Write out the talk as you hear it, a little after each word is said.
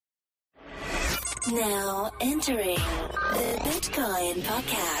Now entering the Bitcoin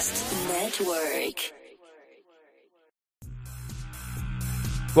Podcast Network.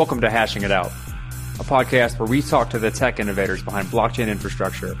 Welcome to Hashing It Out, a podcast where we talk to the tech innovators behind blockchain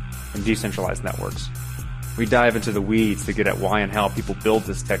infrastructure and decentralized networks. We dive into the weeds to get at why and how people build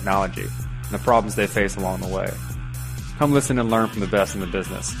this technology and the problems they face along the way. Come listen and learn from the best in the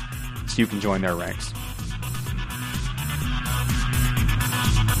business so you can join their ranks.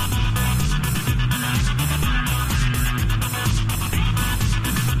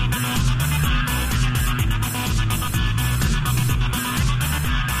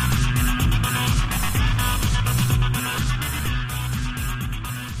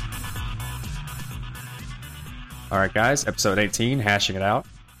 All right, guys, episode 18, Hashing It Out.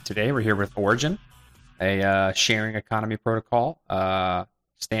 Today we're here with Origin, a sharing economy protocol.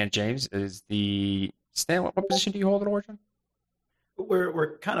 Stan James is the... Stan, what position do you hold at Origin?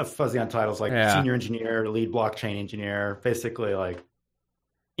 We're kind of fuzzy on titles, like senior engineer, lead blockchain engineer, basically like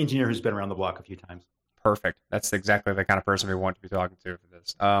engineer who's been around the block a few times. Perfect. That's exactly the kind of person we want to be talking to for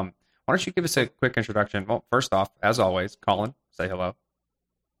this. Why don't you give us a quick introduction? Well, first off, as always, Colin, say hello.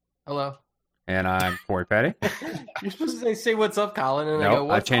 Hello. And I'm Corey Petty. You're supposed to say what's up, Colin. And nope, I go,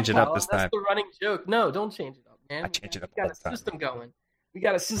 what's I changed up, it up Colin? this time. That's the running joke. No, don't change it up, man. I change it up We all got the a time. system going. We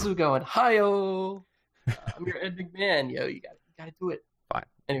got a system going. Hi-yo. I'm your Ed McMahon. Yo, you got to do it. Fine.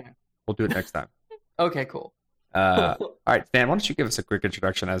 Anyway. We'll do it next time. Okay, cool. All right, Stan, why don't you give us a quick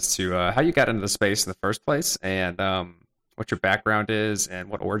introduction as to how you got into the space in the first place and what your background is and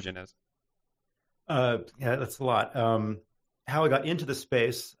what Origin is? Yeah, that's a lot. How I got into the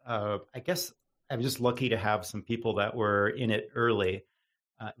space, I guess I'm just lucky to have some people that were in it early.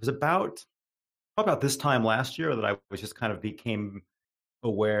 It was about this time last year that I was just kind of became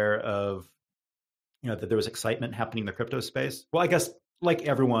aware of, that there was excitement happening in the crypto space. Well, I guess like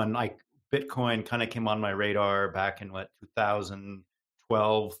everyone, like Bitcoin kind of came on my radar back in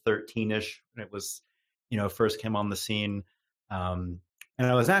 2012, 13-ish, when it was, first came on the scene. And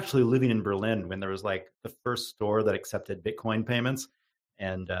I was actually living in Berlin when there was like the first store that accepted Bitcoin payments.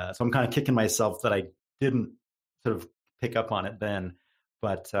 And so I'm kind of kicking myself that I didn't sort of pick up on it then.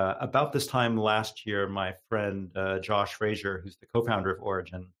 But about this time last year, my friend Josh Frazier, who's the co-founder of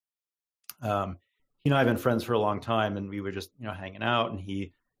Origin, he and I have been friends for a long time, and we were just hanging out, and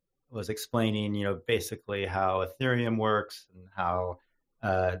he was explaining basically how Ethereum works and how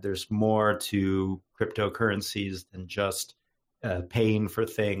there's more to cryptocurrencies than just paying for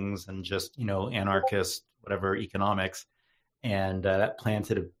things and just anarchist whatever economics. And that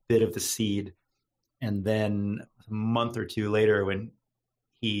planted a bit of the seed. And then a month or two later, when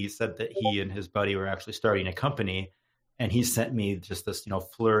he said that he and his buddy were actually starting a company, and he sent me just this,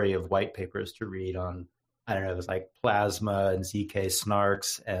 flurry of white papers to read on, I don't know, it was like Plasma and ZK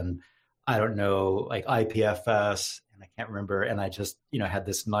Snarks and I don't know, like IPFS, and I can't remember. And I just, had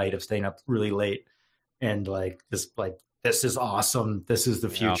this night of staying up really late and this is awesome. This is the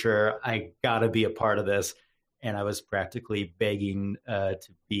future. Yeah. I gotta be a part of this. And I was practically begging to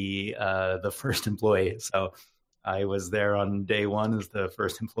be the first employee. So I was there on day one as the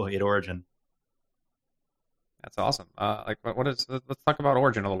first employee at Origin. That's awesome. Let's talk about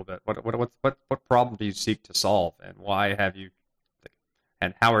Origin a little bit. What problem do you seek to solve, and why have you,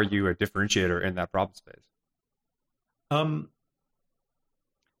 and how are you a differentiator in that problem space? Well,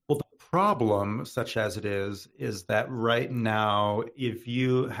 the problem, such as it is that right now, if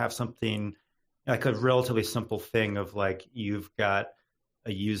you have something like a relatively simple thing of like you've got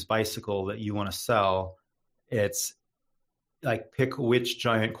a used bicycle that you want to sell, it's like pick which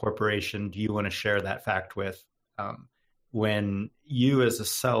giant corporation do you want to share that fact with. When you as a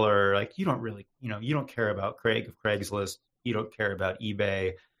seller, like you don't really, you don't care about Craig of Craigslist, you don't care about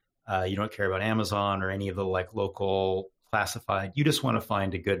eBay, you don't care about Amazon or any of the like local classified. You just want to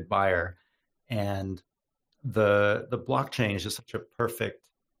find a good buyer, and the blockchain is just such a perfect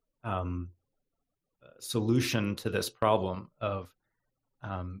solution to this problem of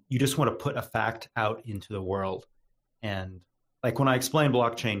you just want to put a fact out into the world. And like when I explain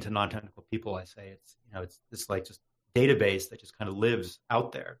blockchain to non-technical people, I say it's like just database that just kind of lives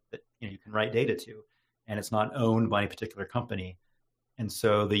out there that you can write data to, and it's not owned by any particular company. And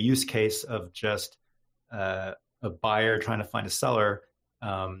so the use case of just a buyer trying to find a seller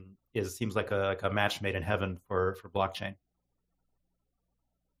seems like a match made in heaven for blockchain.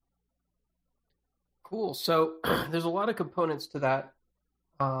 Cool. So there's a lot of components to that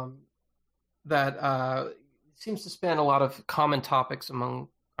that seems to span a lot of common topics among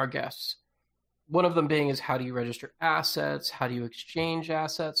our guests. One of them being is how do you register assets? How do you exchange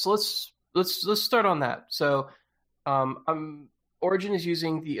assets? So let's start on that. So Origin is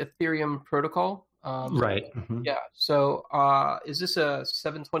using the Ethereum protocol. Right. Mm-hmm. Yeah. So is this a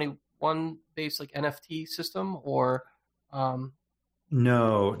 721 based like NFT system or?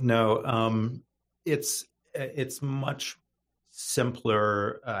 No. It's much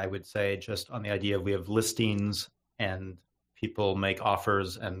simpler, I would say, just on the idea of we have listings and people make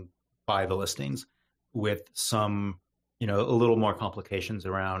offers and buy the listings with some, a little more complications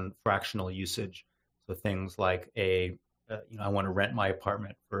around fractional usage. So things like I want to rent my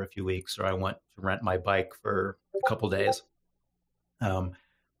apartment for a few weeks, or I want to rent my bike for a couple days.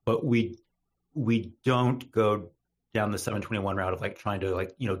 But we don't go down the 721 route of like trying to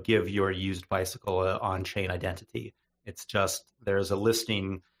give your used bicycle an on-chain identity. It's just there's a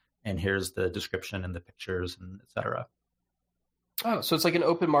listing and here's the description and the pictures and et cetera. Oh, so it's like an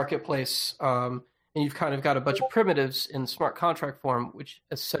open marketplace, and you've kind of got a bunch of primitives in smart contract form, which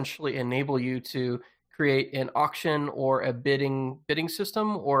essentially enable you to create an auction or a bidding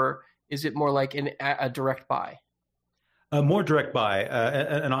system, or is it more like a direct buy? More direct buy.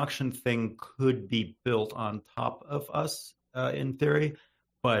 An auction thing could be built on top of us in theory,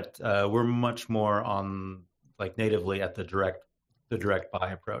 but we're much more on like natively at the direct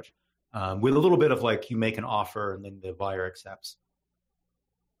buy approach, with a little bit of like you make an offer and then the buyer accepts.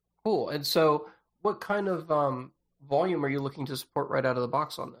 Cool. And so, what kind of volume are you looking to support right out of the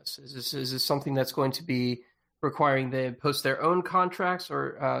box on this? Is this something that's going to be requiring they post their own contracts,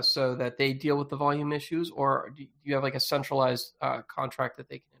 or so that they deal with the volume issues, or do you have like a centralized contract that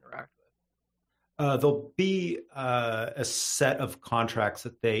they can interact with? There'll be a set of contracts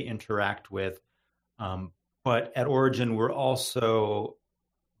that they interact with, but at Origin we're also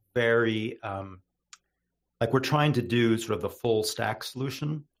very we're trying to do sort of the full stack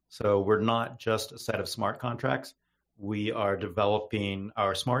solution. So we're not just a set of smart contracts. We are developing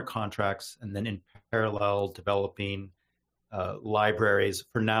our smart contracts and then in parallel developing libraries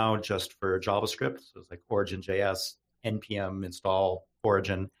for now just for JavaScript. So it's like Origin.js, npm install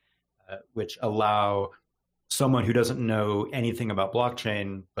Origin, which allow someone who doesn't know anything about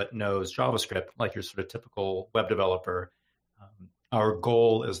blockchain but knows JavaScript, like your sort of typical web developer. Our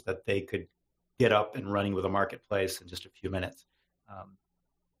goal is that they could get up and running with a marketplace in just a few minutes.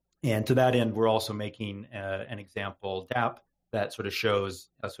 And to that end, we're also making an example dApp that sort of shows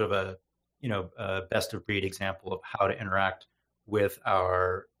a best of breed example of how to interact with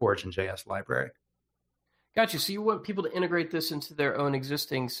our Origin.js library. Gotcha. So you want people to integrate this into their own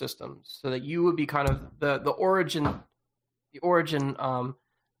existing systems, so that you would be kind of the Origin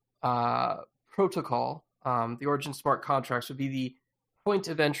protocol, the Origin smart contracts would be the point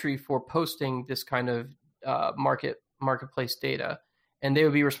of entry for posting this kind of marketplace data. And they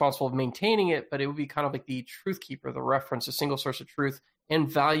would be responsible for maintaining it, but it would be kind of like the truth keeper, the reference, a single source of truth and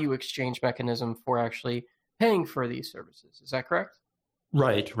value exchange mechanism for actually paying for these services. Is that correct?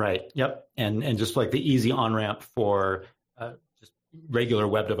 Right. Yep. And just like the easy on-ramp for just regular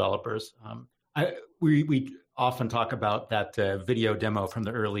web developers. We often talk about that video demo from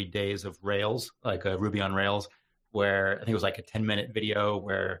the early days of Rails, like Ruby on Rails, where I think it was like a 10-minute video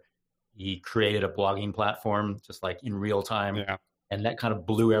where he created a blogging platform just like in real time. Yeah. And that kind of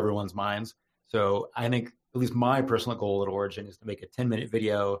blew everyone's minds. So I think at least my personal goal at Origin is to make a 10-minute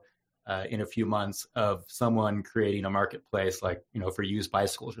video in a few months of someone creating a marketplace, like, for used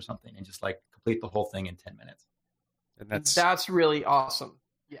bicycles or something, and just like complete the whole thing in 10 minutes. And that's really awesome.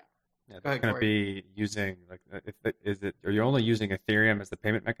 Yeah. That's going to be using are you only using Ethereum as the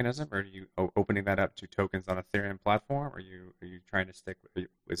payment mechanism, or are you opening that up to tokens on Ethereum platform? Are you trying to stick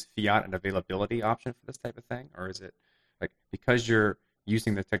with fiat and availability option for this type of thing, or is it like because you're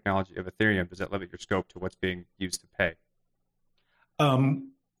using the technology of Ethereum, does that limit your scope to what's being used to pay?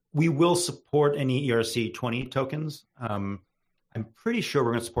 We will support any ERC20 tokens. I'm pretty sure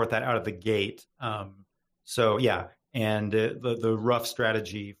we're going to support that out of the gate. So yeah, and the rough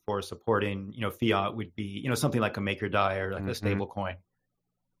strategy for supporting fiat would be something like a MakerDAI or like a stable coin.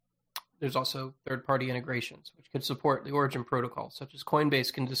 There's also third-party integrations which could support the Origin protocol, such as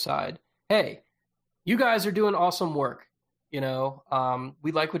Coinbase can decide, hey, you guys are doing awesome work.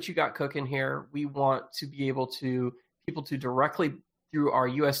 We like what you got cooking here. We want to be able to people to directly through our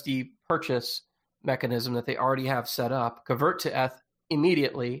USD purchase mechanism that they already have set up, convert to ETH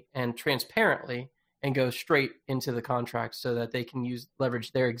immediately and transparently and go straight into the contract so that they can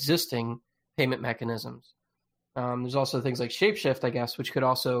leverage their existing payment mechanisms. There's also things like Shapeshift, I guess, which could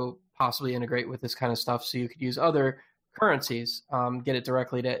also possibly integrate with this kind of stuff. So you could use other currencies, get it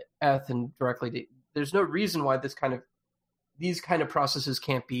directly to ETH and directly to. There's no reason why these kind of processes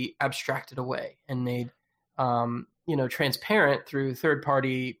can't be abstracted away and made, transparent through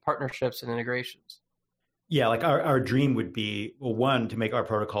third-party partnerships and integrations. Yeah, like our dream would be, well, one, to make our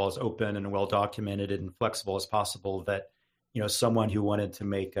protocol as open and well documented and flexible as possible, that, someone who wanted to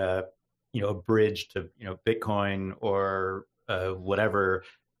make a bridge to, Bitcoin or whatever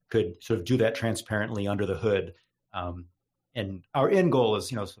could sort of do that transparently under the hood. And our end goal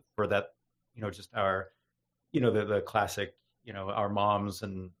is, for that, just our, the classic, our moms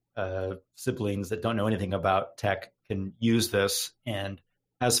and siblings that don't know anything about tech can use this. And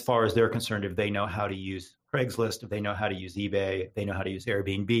as far as they're concerned, if they know how to use Craigslist, if they know how to use eBay, if they know how to use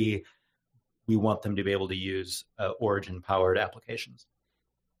Airbnb, we want them to be able to use Origin-powered applications.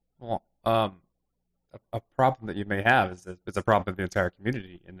 Well, a problem that you may have is that it's a problem of the entire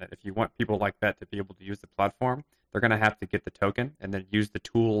community, in that if you want people like that to be able to use the platform, they're going to have to get the token and then use the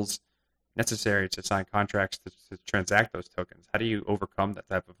tools necessary to sign contracts to transact those tokens. How do you overcome that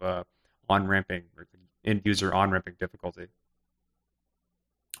type of on-ramping or end-user on-ramping difficulty?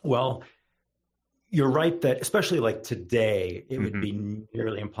 Well, you're right that especially like today, it would be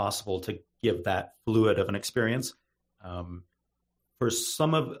nearly impossible to give that fluid of an experience. For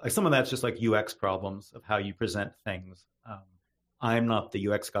some of that's just like UX problems of how you present things. I'm not the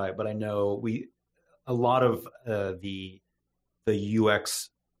UX guy, but I know a lot of the UX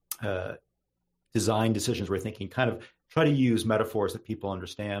design decisions we're thinking kind of try to use metaphors that people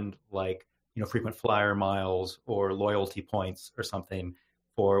understand, like frequent flyer miles or loyalty points or something,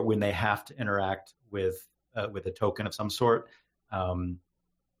 for when they have to interact with a token of some sort.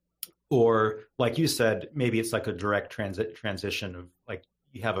 Or like you said, maybe it's like a direct transition of, like,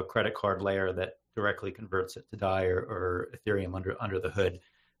 you have a credit card layer that directly converts it to DAI or Ethereum under the hood.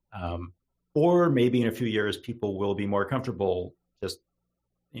 Or maybe in a few years, people will be more comfortable just,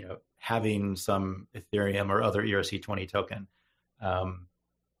 having some Ethereum or other ERC20 token.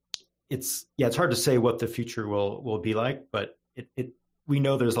 It's hard to say what the future will be like, but we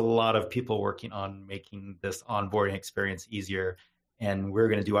know there's a lot of people working on making this onboarding experience easier, and we're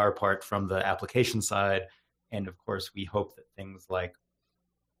going to do our part from the application side. And of course, we hope that things like,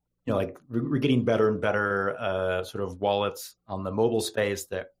 like we're getting better and better sort of wallets on the mobile space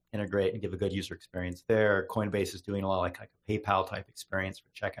that integrate and give a good user experience there. Coinbase is doing a lot like a PayPal type experience for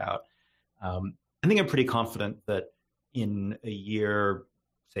checkout. I think I'm pretty confident that in a year,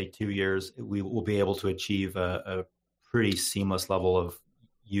 say 2 years, we will be able to achieve a pretty seamless level of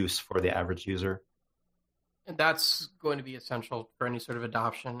use for the average user. And that's going to be essential for any sort of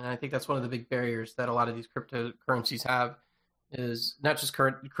adoption. And I think that's one of the big barriers that a lot of these cryptocurrencies have, is not just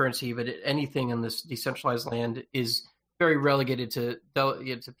currency, but anything in this decentralized land is very relegated to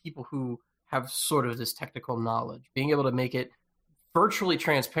people who have sort of this technical knowledge. Being able to make it virtually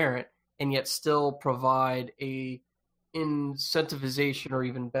transparent and yet still provide a incentivization or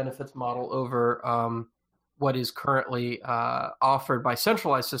even benefits model over what is currently offered by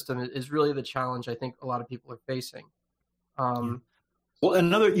centralized system is really the challenge I think a lot of people are facing.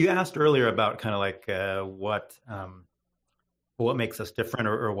 Well, you asked earlier about kind of like what makes us different,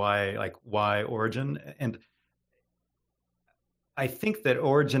 or why Origin. And I think that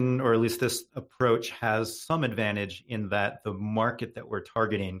Origin, or at least this approach, has some advantage in that the market that we're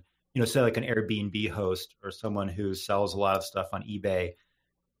targeting, say like an Airbnb host or someone who sells a lot of stuff on eBay,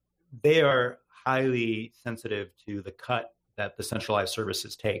 they are highly sensitive to the cut that the centralized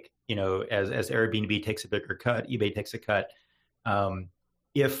services take. As Airbnb takes a bigger cut, eBay takes a cut.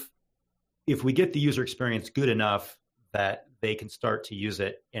 If we get the user experience good enough that they can start to use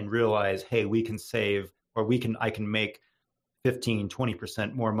it and realize, hey, we can save, or I can make 15,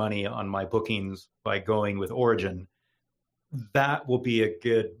 20% more money on my bookings by going with Origin, that will be a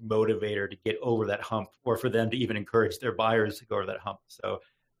good motivator to get over that hump, or for them to even encourage their buyers to go over that hump. So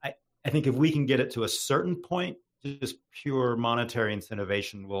I think if we can get it to a certain point, just pure monetary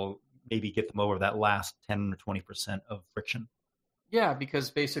incentivization will maybe get them over that last 10 or 20% of friction. Yeah, because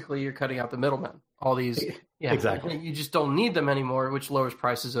basically you're cutting out the middlemen. All these, exactly. You just don't need them anymore, which lowers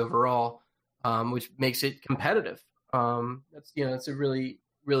prices overall, which makes it competitive. It's a really,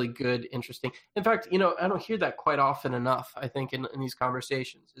 really good, interesting. In fact, I don't hear that quite often enough. I think in these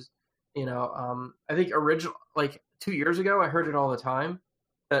conversations is, I think like 2 years ago, I heard it all the time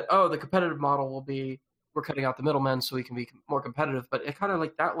that, the competitive model will be, we're cutting out the middlemen so we can be more competitive. But it kind of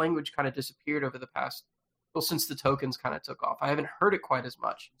like that language kind of disappeared over the past, since the tokens kind of took off. I haven't heard it quite as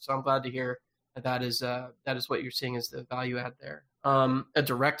much. So I'm glad to hear that is what you're seeing as the value add there, a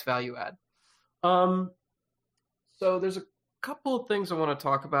direct value add. So there's a couple of things I want to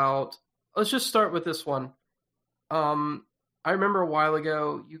talk about. Let's just start with this one. I remember a while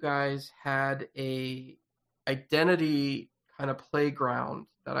ago, you guys had a identity kind of playground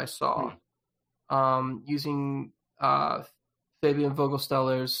that I saw, using Fabian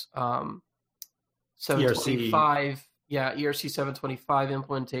Vogelsteller's 725, ERC 725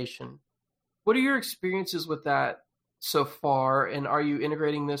 implementation. What are your experiences with that so far, and are you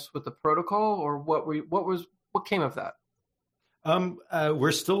integrating this with the protocol, or what came of that?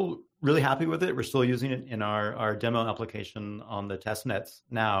 We're still really happy with it. We're still using it in our demo application on the test nets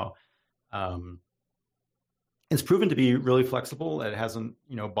now. It's proven to be really flexible. It hasn't,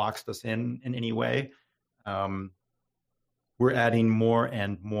 boxed us in any way. We're adding more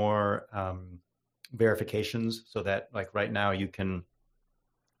and more verifications so that, like right now, you can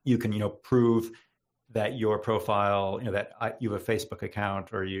prove that your profile, that you have a Facebook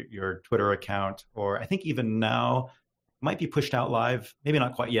account or your Twitter account, or I think even now might be pushed out live, maybe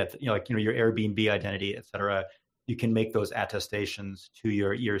not quite yet, your Airbnb identity, et cetera. You can make those attestations to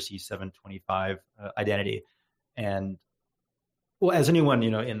your ERC 725 identity. And well, as anyone,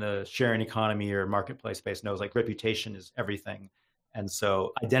 in the sharing economy or marketplace space knows, like reputation is everything. And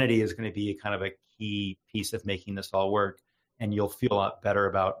so identity is going to be kind of a key piece of making this all work. And you'll feel a lot better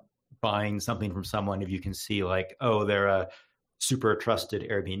about buying something from someone if you can see like, oh, they're a super trusted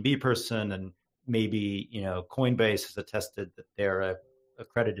Airbnb person, and maybe Coinbase has attested that they're a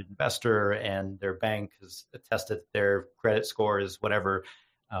accredited investor, and their bank has attested that their credit score is whatever.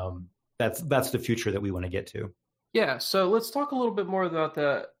 That's the future that we want to get to. Yeah, so let's talk a little bit more about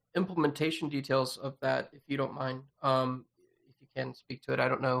the implementation details of that, if you don't mind. If you can speak to it, I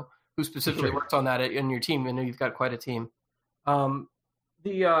don't know who specifically works on that in your team. I know you've got quite a team. The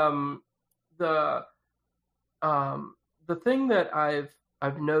thing that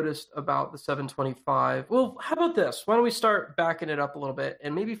I've noticed about the 725. Well, how about this? Why don't we start backing it up a little bit,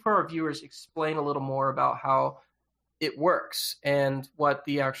 and maybe for our viewers, explain a little more about how it works and what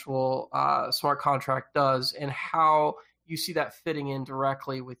the actual smart contract does, and how you see that fitting in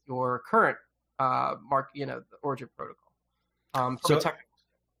directly with your current the Origin protocol.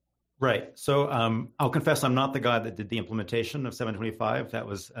 Right. So I'll confess, I'm not the guy that did the implementation of 725. That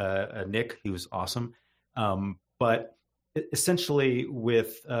was Nick. He was awesome. But essentially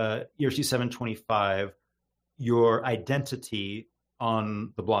with ERC 725, your identity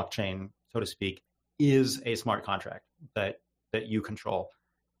on the blockchain, so to speak, is a smart contract that you control.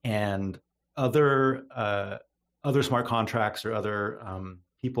 And other smart contracts or other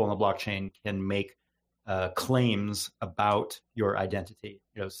people on the blockchain can make claims about your identity,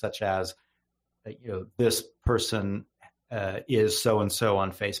 such as, this person is so-and-so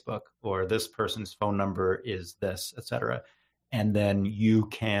on Facebook, or this person's phone number is this, et cetera. And then you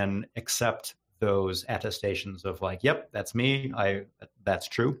can accept those attestations of like, yep, that's me. That's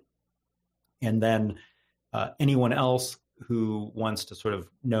true. And then anyone else who wants to sort of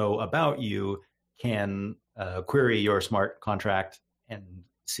know about you can query your smart contract and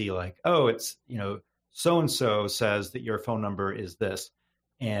see like, oh, it's, so-and-so says that your phone number is this.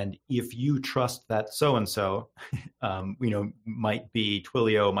 And if you trust that so-and-so, might be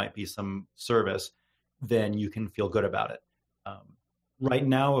Twilio, might be some service, then you can feel good about it. Right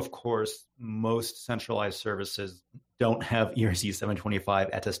now, of course, most centralized services don't have ERC 725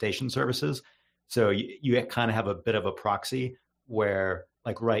 attestation services. So you kind of have a bit of a proxy where,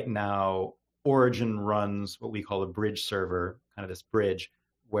 like right now, Origin runs what we call a bridge server, kind of this bridge,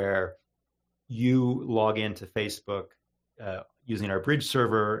 where you log into Facebook using our bridge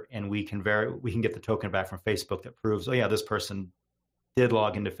server, and we can get the token back from Facebook that proves, oh yeah, this person did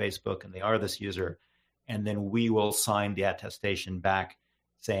log into Facebook and they are this user. And then we will sign the attestation back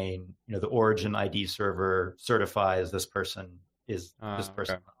saying, the Origin ID server certifies this person is this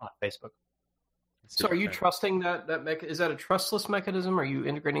person on Facebook. So are you trusting that is that a trustless mechanism? Are you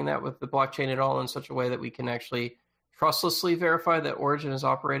integrating that with the blockchain at all in such a way that we can actually trustlessly verify that Origin is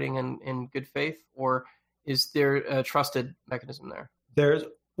operating in good faith, or is there a trusted mechanism there?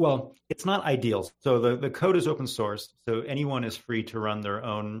 Well, it's not ideal. So the code is open source, so anyone is free to run their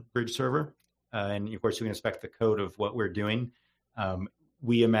own bridge server. And of course, you can inspect the code of what we're doing.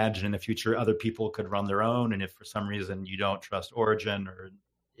 We imagine in the future, other people could run their own. And if for some reason you don't trust Origin, or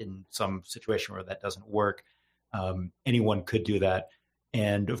in some situation where that doesn't work, anyone could do that.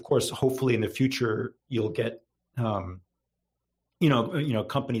 And of course, hopefully in the future, you'll get,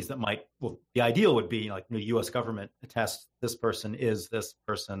 companies that might, well, the ideal would be like the U.S. government attests this person is this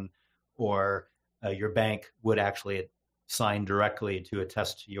person, or your bank would actually sign directly to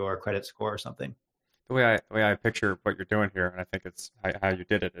attest to your credit score or something. The way I picture what you're doing here, and I think it's how you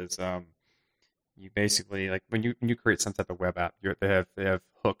did it, is you basically, like when you create some type of web app, they have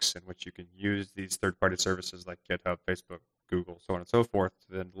hooks in which you can use these third-party services like GitHub, Facebook, Google, so on and so forth,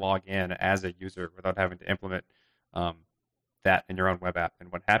 to then log in as a user without having to implement that in your own web app.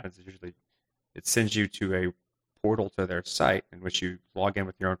 And what happens is usually it sends you to a portal to their site in which you log in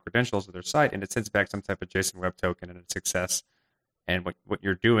with your own credentials to their site, and it sends back some type of JSON Web Token and a success. And what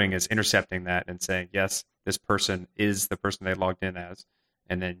you're doing is intercepting that and saying, yes, this person is the person they logged in as.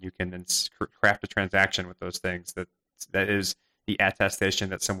 And then you can then craft a transaction with those things that is the attestation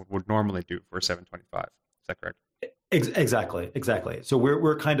that someone would normally do for a 725. Is that correct? Exactly. So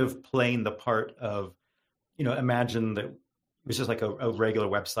we're kind of playing the part of, imagine that it was just like a regular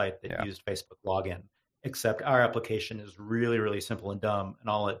website that used Facebook login, except our application is really, really simple and dumb. And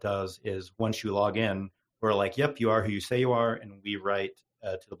all it does is once you log in, we're like, yep, you are who you say you are. And we write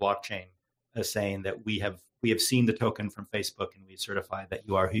to the blockchain saying that we have seen the token from Facebook and we certify that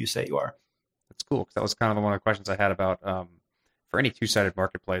you are who you say you are. That's cool, because that was kind of one of the questions I had about for any two-sided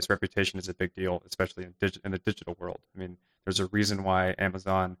marketplace, reputation is a big deal, especially in the digital world. I mean, there's a reason why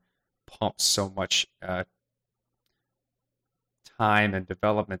Amazon pumps so much time and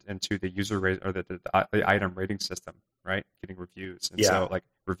development into the user rate or the item rating system, right? Getting reviews. And so like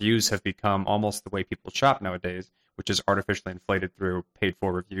reviews have become almost the way people shop nowadays, which is artificially inflated through paid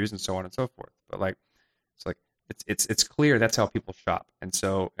for reviews and so on and so forth. But like, it's clear that's how people shop. And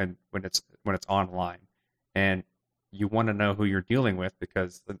so, and when it's online, and you want to know who you're dealing with,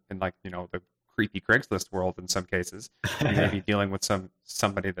 because in like, the creepy Craigslist world, in some cases, you may be dealing with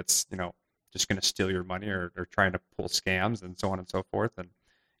somebody that's, just going to steal your money or trying to pull scams and so on and so forth. And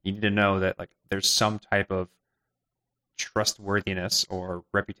you need to know that like there's some type of trustworthiness or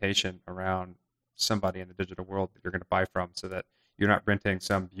reputation around somebody in the digital world that you're going to buy from, so that you're not renting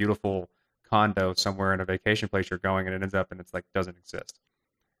some beautiful condo somewhere in a vacation place you're going and it ends up and it's like doesn't exist.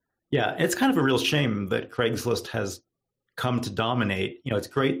 Yeah, it's kind of a real shame that Craigslist has come to dominate. It's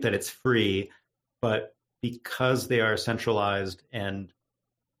great that it's free, but because they are centralized and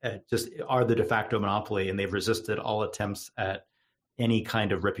just are the de facto monopoly, and they've resisted all attempts at any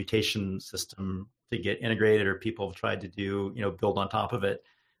kind of reputation system to get integrated, or people have tried to do, build on top of it.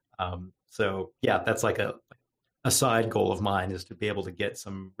 So yeah, that's like a side goal of mine, is to be able to get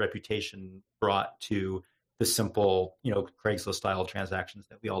some reputation brought to the simple, Craigslist style transactions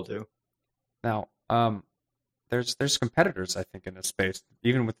that we all do. Now, there's competitors, I think, in this space,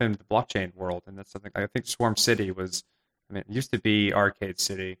 even within the blockchain world, and that's something I think Swarm City was. I mean, it used to be Arcade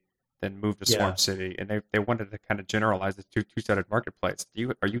City, then moved to Swarm City, and they wanted to kind of generalize the two-sided marketplace.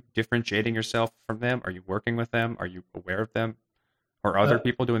 Are you differentiating yourself from them? Are you working with them? Are you aware of them? Or other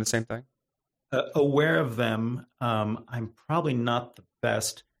people doing the same thing? Aware of them. I'm probably not the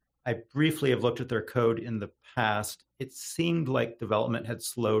best. I briefly have looked at their code in the past. It seemed like development had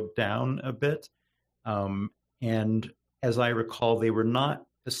slowed down a bit. And as I recall, they were not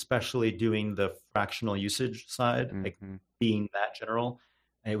especially doing the fractional usage side, like being that general.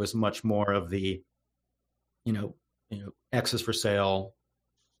 It was much more of the, X is for sale,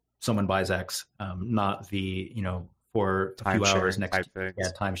 someone buys X, not the, for a few hours next things. Yeah,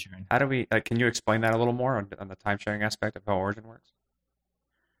 time sharing. How do we, can you explain that a little more on the time sharing aspect of how Origin works?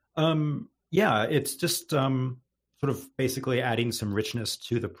 Yeah, it's just sort of basically adding some richness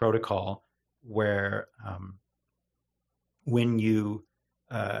to the protocol, where when you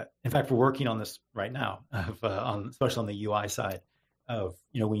in fact, we're working on this right now, especially on the UI side of,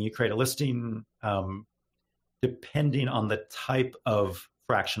 when you create a listing, depending on the type of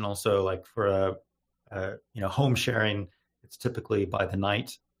fractional. So like for home sharing, it's typically by the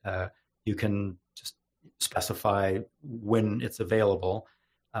night. You can just specify when it's available.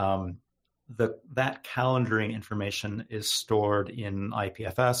 That calendaring information is stored in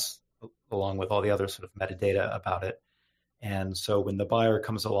IPFS along with all the other sort of metadata about it. And so when the buyer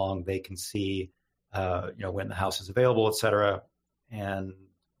comes along, they can see, when the house is available, et cetera. And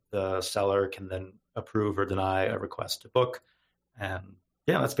the seller can then approve or deny a request to book. And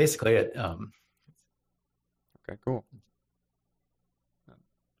yeah, that's basically it. Okay, cool.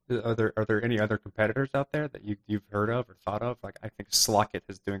 Are there any other competitors out there that you've heard of or thought of? Like, I think Slockit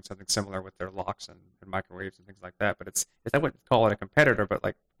is doing something similar with their locks and microwaves and things like that. But I wouldn't call it a competitor, but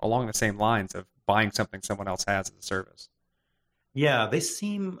like along the same lines of buying something someone else has as a service. Yeah, they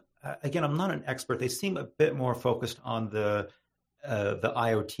seem, again, I'm not an expert. They seem a bit more focused on the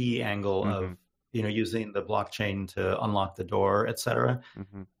IoT angle of, using the blockchain to unlock the door, et cetera.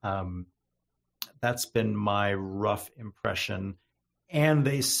 That's been my rough impression. And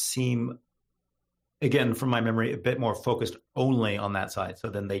they seem, again, from my memory, a bit more focused only on that side. So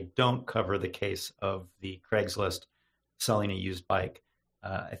then they don't cover the case of the Craigslist selling a used bike.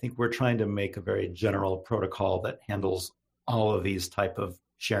 I think we're trying to make a very general protocol that handles all of these type of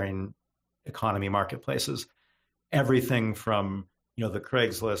sharing economy marketplaces. Everything from, the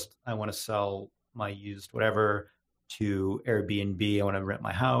Craigslist, I want to sell my used whatever, to Airbnb, I want to rent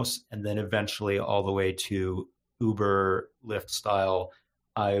my house, and then eventually all the way to Uber, Lyft style.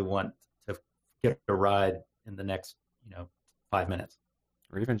 I want to get a ride in the next 5 minutes.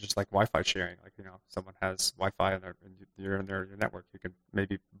 Or even just like Wi-Fi sharing, like someone has Wi-Fi and you're in your network, you can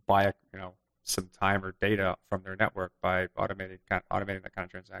maybe buy some time or data from their network by automating that kind of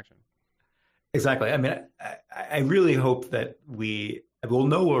transaction. Exactly. I mean, I really hope that we will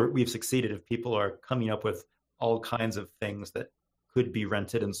know where we've succeeded if people are coming up with all kinds of things that could be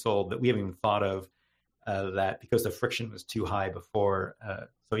rented and sold that we haven't even thought of, that because the friction was too high before.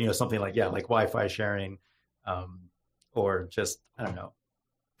 So something like Wi-Fi sharing, or just I don't know,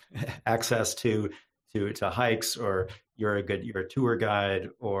 access to hikes, or you're a tour guide,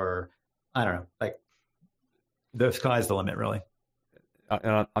 or I don't know, like the sky's the limit, really.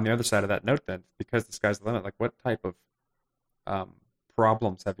 And on the other side of that note, then, because the sky's the limit, like what type of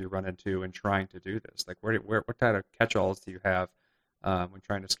problems have you run into in trying to do this? Like what kind of catch-alls do you have when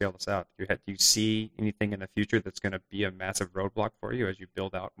trying to scale this out? Do you see anything in the future that's going to be a massive roadblock for you as you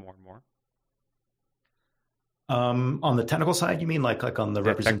build out more and more? On the technical side, you mean like on the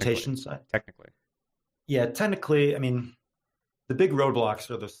representation side? Technically. Yeah, technically, I mean, the big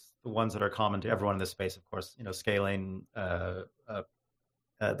roadblocks are the ones that are common to everyone in this space, of course, scaling,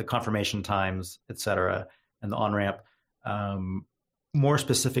 the confirmation times, et cetera, and the on-ramp. More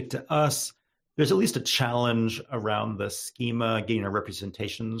specific to us, there's at least a challenge around the schema, getting our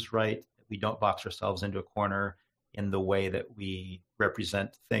representations right. We don't box ourselves into a corner in the way that we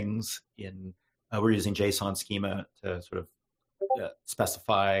represent things we're using JSON schema to sort of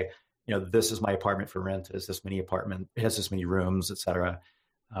specify, this is my apartment for rent, it has this many rooms, et cetera.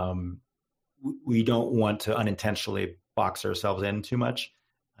 We don't want to unintentionally box ourselves in too much.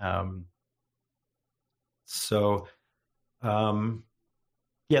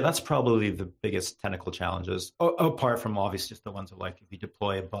 That's probably the biggest technical challenges, apart from obviously just the ones of like if you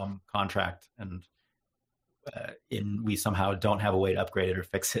deploy a bum contract and we somehow don't have a way to upgrade it or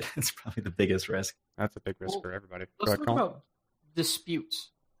fix it. It's probably the biggest risk. That's a big risk for everybody. Let's talk about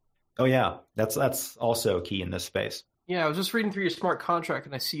disputes. Oh yeah, that's also key in this space. Yeah, I was just reading through your smart contract,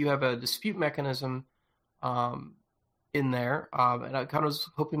 and I see you have a dispute mechanism in there, and I kind of was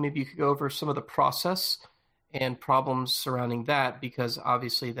hoping maybe you could go over some of the process and problems surrounding that, because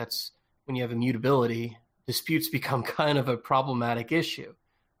obviously that's when you have immutability, disputes become kind of a problematic issue.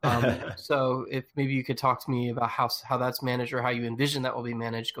 So if maybe you could talk to me about how that's managed, or how you envision that will be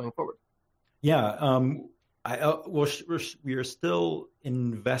managed going forward. Yeah, we are still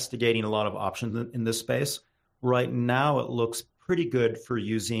investigating a lot of options in this space. Right now, it looks pretty good for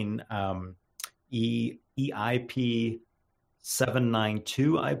using EIP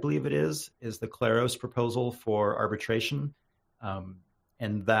 792, I believe it is the Kleros proposal for arbitration,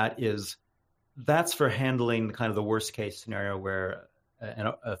 and that's for handling kind of the worst case scenario where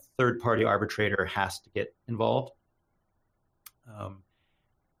a third party arbitrator has to get involved.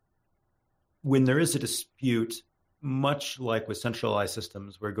 When there is a dispute, much like with centralized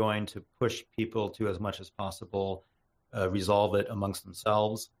systems, we're going to push people to, as much as possible, resolve it amongst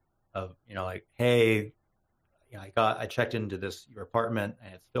themselves. Like, hey, I checked into your apartment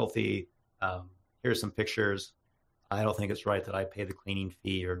and it's filthy. Here's some pictures. I don't think it's right that I pay the cleaning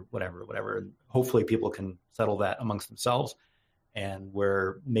fee, or whatever. And hopefully people can settle that amongst themselves. And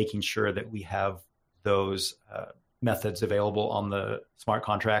we're making sure that we have those methods available on the smart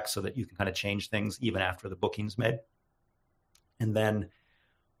contract so that you can kind of change things even after the booking's made. And then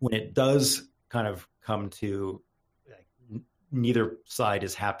when it does kind of come to neither side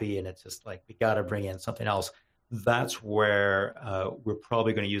is happy and it's just like, we got to bring in something else, that's where we're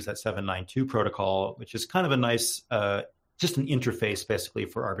probably going to use that 792 protocol, which is kind of a nice, just an interface basically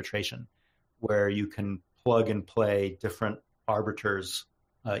for arbitration, where you can plug and play different arbiters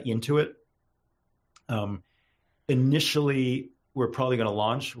into it. Initially, we're probably going to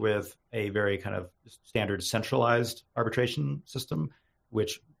launch with a very kind of standard centralized arbitration system,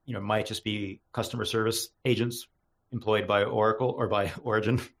 which might just be customer service agents employed by Oracle or by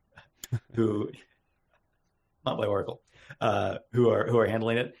Origin, who not by Oracle, who are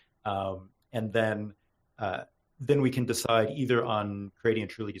handling it, and then we can decide either on creating a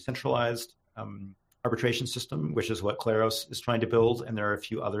truly decentralized arbitration system, which is what Kleros is trying to build, and there are a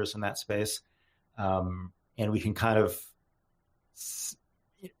few others in that space, and we can kind of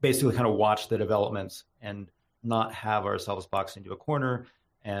basically kind of watch the developments and not have ourselves boxed into a corner,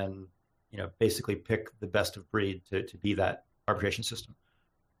 and basically pick the best of breed to be that arbitration system.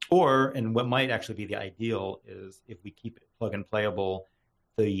 And what might actually be the ideal is if we keep it plug and playable,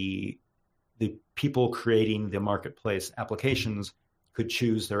 the people creating the marketplace applications could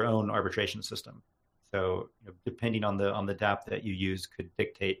choose their own arbitration system. So depending on the dApp that you use could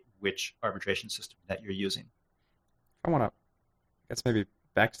dictate which arbitration system that you're using. I want to, I guess maybe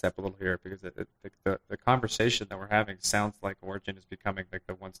backstep a little here because the conversation that we're having sounds like Origin is becoming like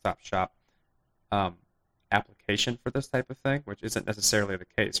the one-stop shop application for this type of thing, which isn't necessarily the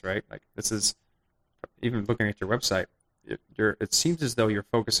case, right? Like this is, even looking at your website, it seems as though you're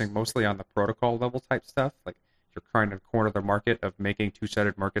focusing mostly on the protocol level type stuff. Like you're trying to corner the market of making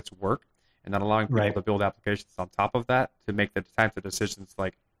two-sided markets work and then allowing people to build applications on top of that to make the types of decisions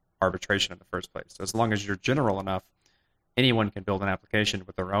like arbitration in the first place. So as long as you're general enough, anyone can build an application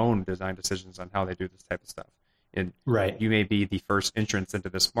with their own design decisions on how they do this type of stuff. And you may be the first entrance into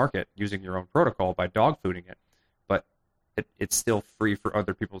this market using your own protocol by dogfooding it, but it's still free for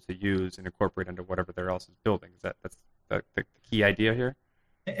other people to use and incorporate into whatever they're else is building. That's the key idea here?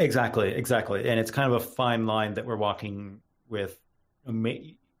 Exactly. And it's kind of a fine line that we're walking with,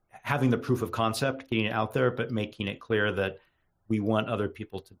 having the proof of concept, getting it out there, but making it clear that we want other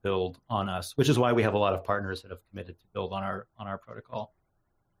people to build on us, which is why we have a lot of partners that have committed to build on our protocol.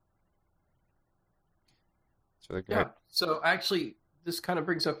 Yeah. So actually, this kind of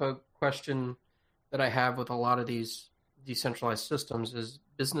brings up a question that I have with a lot of these decentralized systems is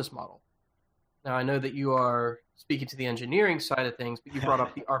business model. Now, I know that you are speaking to the engineering side of things, but you brought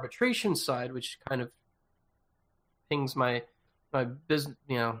up the arbitration side, which kind of pings my business,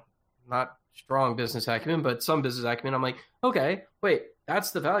 not strong business acumen, but some business acumen. I'm like, okay, wait,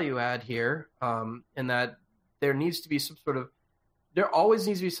 that's the value add here, and that there always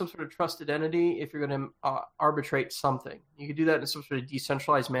needs to be some sort of trusted entity if you're going to arbitrate something. You could do that in some sort of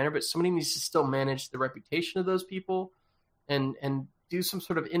decentralized manner, but somebody needs to still manage the reputation of those people and do some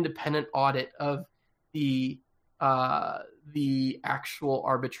sort of independent audit of the actual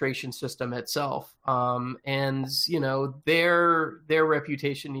arbitration system itself. And their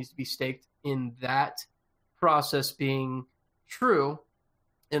reputation needs to be staked in that process being true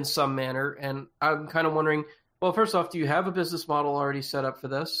in some manner. And I'm kind of wondering, well, first off, do you have a business model already set up for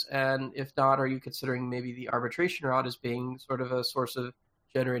this? And if not, are you considering maybe the arbitration route as being sort of a source of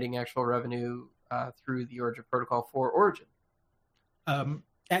generating actual revenue through the Origin protocol for Origin?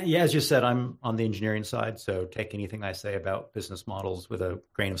 As you said, I'm on the engineering side, so take anything I say about business models with a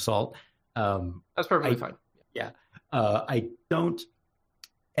grain of salt. That's perfectly fine. Yeah. I don't,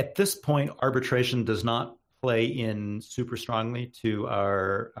 at this point, arbitration does not play in super strongly to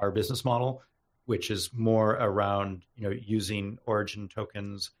our business model, which is more around using Origin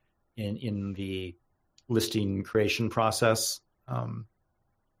tokens in the listing creation process, and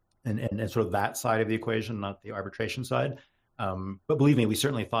sort of that side of the equation, not the arbitration side. But believe me, we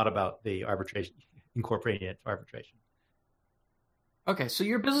certainly thought about the arbitration, incorporating it to arbitration. Okay, so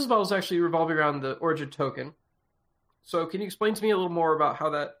your business model is actually revolving around the Origin token. So can you explain to me a little more about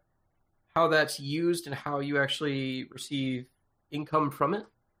how that's used and how you actually receive income from it?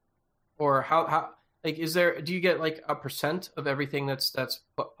 Or how do you get like a % of everything that's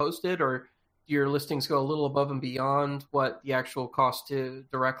posted, or do your listings go a little above and beyond what the actual cost to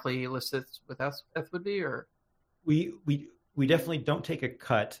directly list it with ETH would be? Or we definitely don't take a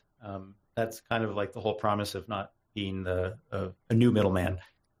cut. That's kind of like the whole promise of not being a new middleman.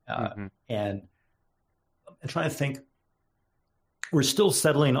 And I'm trying to think. We're still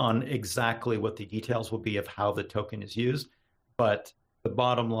settling on exactly what the details will be of how the token is used, but the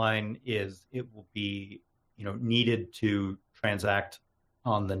bottom line is it will be, needed to transact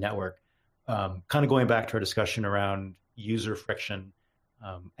on the network. Kind of going back to our discussion around user friction,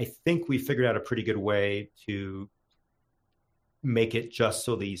 I think we figured out a pretty good way to make it just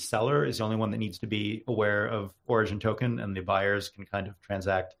so the seller is the only one that needs to be aware of Origin token, and the buyers can kind of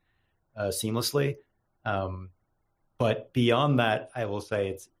transact seamlessly. But beyond that, I will say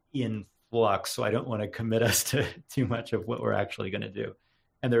it's in flux, so I don't want to commit us to too much of what we're actually going to do.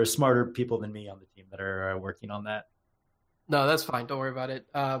 And there are smarter people than me on the team that are working on that. No, that's fine. Don't worry about it.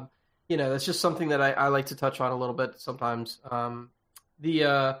 That's just something that I like to touch on a little bit sometimes.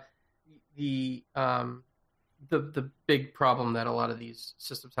 The big problem that a lot of these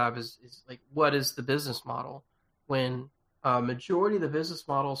systems have is like, what is the business model when a majority of the business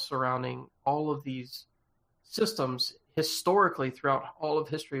models surrounding all of these systems historically throughout all of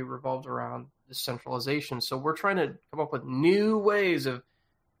history revolved around decentralization. So we're trying to come up with new ways of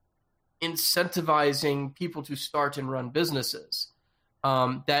incentivizing people to start and run businesses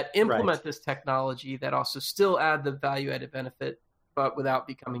that implement this technology that also still add the value-added benefit, but without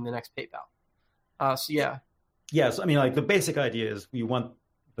becoming the next PayPal. Yes, I mean, like the basic idea is we want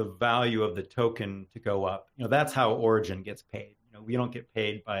the value of the token to go up. That's how Origin gets paid. We don't get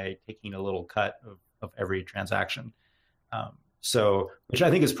paid by taking a little cut of every transaction. Which I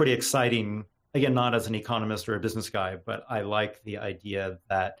think is pretty exciting. Again, not as an economist or a business guy, but I like the idea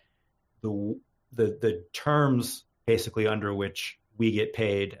that the terms basically under which we get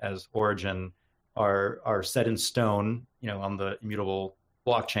paid as Origin are set in stone, on the immutable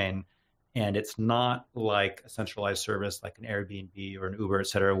blockchain. And it's not like a centralized service like an Airbnb or an Uber, et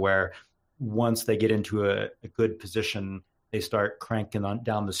cetera, where once they get into a good position, they start cranking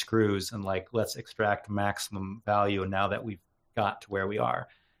down the screws and like, let's extract maximum value. And now that we've got to where we are,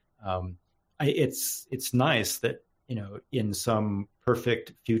 it's nice that, in some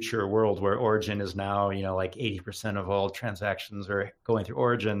perfect future world where Origin is now, like 80% of all transactions are going through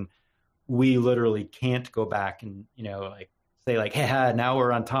Origin, we literally can't go back and, like say like, hey, now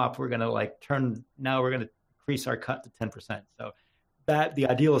we're on top. We're going to now we're going to increase our cut to 10%. So that the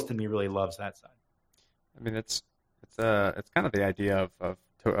idealist in me really loves that side. I mean, it's kind of the idea of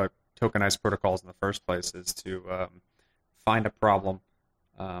tokenized protocols in the first place is to find a problem,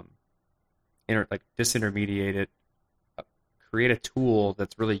 disintermediate it, create a tool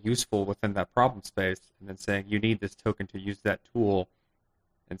that's really useful within that problem space, and then saying you need this token to use that tool,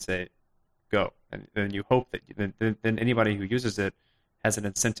 and say go, and then you hope that then anybody who uses it has an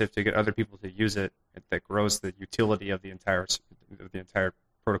incentive to get other people to use it, that grows the utility of the entire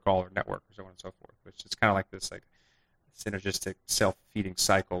protocol or network, or so on and so forth. Which is kind of like this like synergistic self-feeding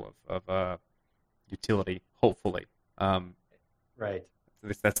cycle of utility, hopefully. Right. At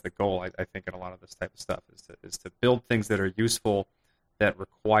least that's the goal, I think, in a lot of this type of stuff, is to build things that are useful, that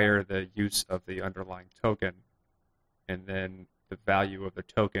require the use of the underlying token, and then the value of the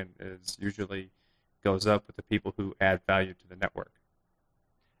token is usually goes up with the people who add value to the network.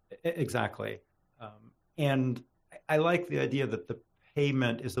 Exactly. And I like the idea that the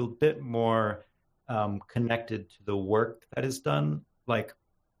payment is a bit more connected to the work that is done. Like,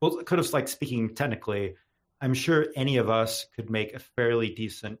 well, kind of like speaking technically, I'm sure any of us could make a fairly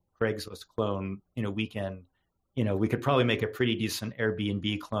decent Craigslist clone in a weekend. We could probably make a pretty decent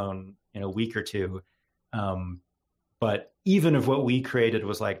Airbnb clone in a week or two. But even if what we created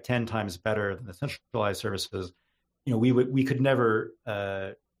was like 10 times better than the centralized services, we could never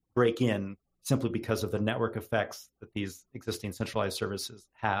break in simply because of the network effects that these existing centralized services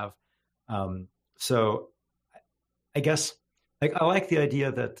have. So I guess I like the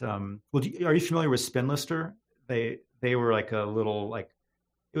idea that, are you familiar with Spinlister? They were like a little, like,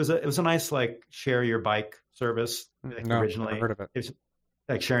 it was a nice, like, share your bike service. No, originally. I've heard of it. It was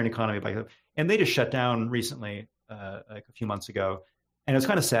like sharing economy bike. And they just shut down recently, like a few months ago. And it was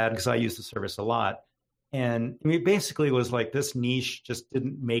kind of sad because I use the service a lot. And I mean, basically it was like this niche just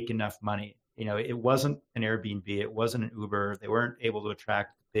didn't make enough money. It wasn't an Airbnb. It wasn't an Uber. They weren't able to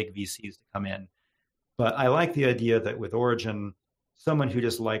attract big VCs to come in. But I like the idea that with Origin, someone who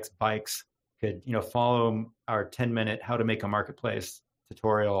just likes bikes could, follow our 10-minute how to make a marketplace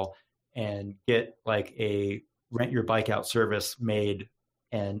tutorial and get like a rent your bike out service made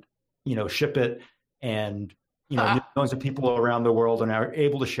and, ship it. And, millions of people around the world are now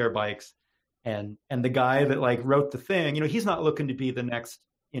able to share bikes. And the guy that like wrote the thing, he's not looking to be the next,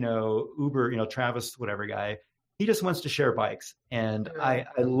 Uber, Travis, whatever guy. He just wants to share bikes. And I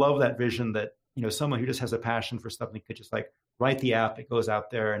love that vision that, someone who just has a passion for something could just like write the app, it goes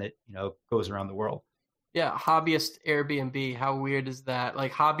out there and it, goes around the world. Yeah. Hobbyist Airbnb. How weird is that?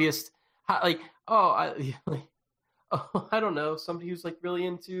 Like hobbyist, I don't know. Somebody who's like really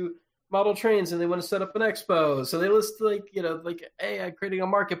into model trains and they want to set up an expo. So they list hey, I'm creating a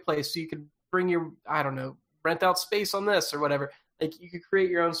marketplace so you could bring your, rent out space on this or whatever. Like you could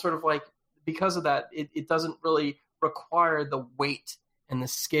create your own sort of like, because of that, it doesn't really require the weight and the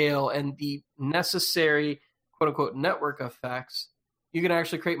scale and the necessary quote unquote network effects. You can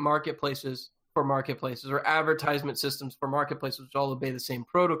actually create marketplaces for marketplaces or advertisement systems for marketplaces, which all obey the same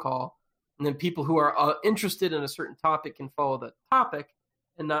protocol. And then people who are interested in a certain topic can follow that topic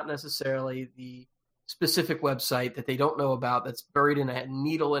and not necessarily the specific website that they don't know about that's buried in a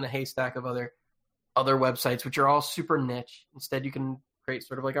needle in a haystack of other websites, which are all super niche. Instead, you can create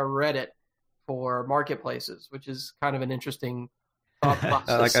sort of like a Reddit for marketplaces, which is kind of an interesting thought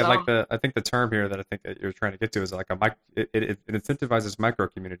process. I think the term here that I think that you're trying to get to is like it incentivizes micro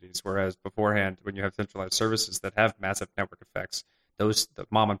communities, whereas beforehand, when you have centralized services that have massive network effects, the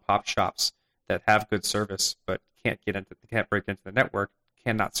mom and pop shops that have good service but can't break into the network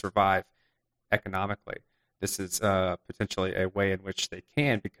cannot survive economically. This is potentially a way in which they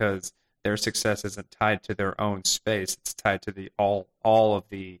can, because their success isn't tied to their own space. It's tied to the all of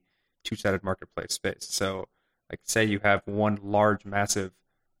the two-sided marketplace space. So, like, say you have one large, massive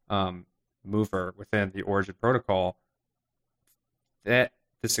mover within the Origin protocol, that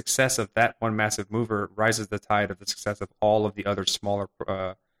the success of that one massive mover rises the tide of the success of all of the other smaller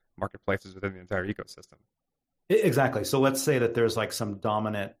marketplaces within the entire ecosystem. Exactly. So let's say that there's like some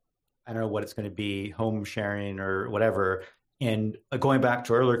dominant I don't know what it's going to be, home sharing or whatever. And going back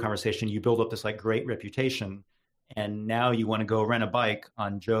to our earlier conversation, you build up this like great reputation, and now you want to go rent a bike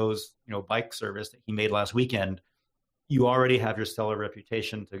on Joe's, bike service that he made last weekend. You already have your stellar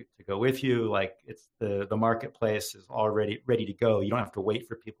reputation to go with you. Like it's the marketplace is already ready to go. You don't have to wait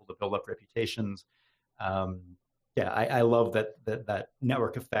for people to build up reputations. I love that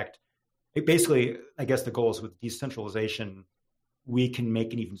network effect. Basically, I guess the goal is with decentralization, we can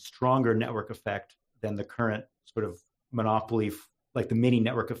make an even stronger network effect than the current sort of monopoly, like the many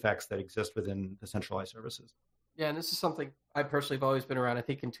network effects that exist within the centralized services. Yeah, and this is something I personally have always been around. I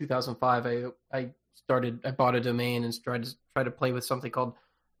think in 2005, I bought a domain and tried to play with something called,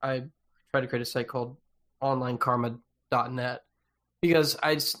 I tried to create a site called onlinekarma.net, because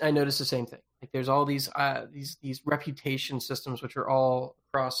I noticed the same thing. Like there's all these reputation systems which are all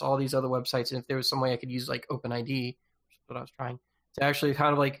across all these other websites, and if there was some way I could use like OpenID, which is what I was trying to actually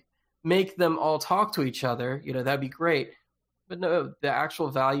kind of like make them all talk to each other, that'd be great. But no, the actual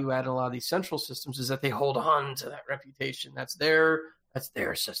value add in a lot of these central systems is that they hold on to that reputation. That's their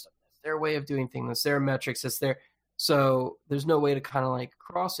system. That's their way of doing things. That's their metrics. So there's no way to kind of like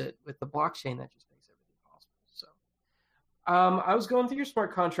cross it with the blockchain. That just makes everything possible. So I was going through your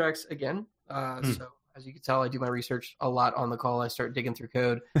smart contracts again. So as you can tell, I do my research a lot on the call. I start digging through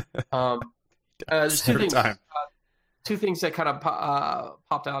code. There's two things that kind of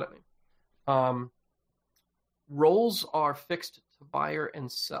popped out at me. Roles are fixed to buyer and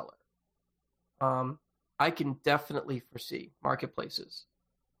seller. I can definitely foresee marketplaces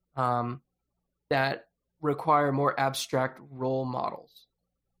that require more abstract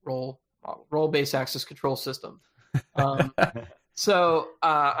role-based access control system. So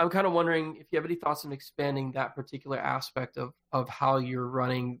I'm kind of wondering if you have any thoughts on expanding that particular aspect of how you're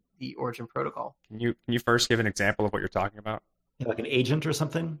running the Origin protocol. Can you first give an example of what you're talking about? Like an agent or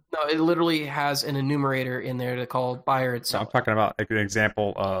something? No, it literally has an enumerator in there to call buyer itself. No, I'm talking about like an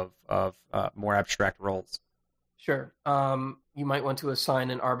example of more abstract roles. Sure. You might want to assign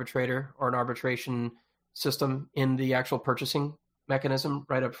an arbitrator or an arbitration system in the actual purchasing mechanism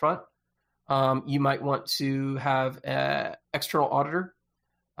right up front. You might want to have an external auditor.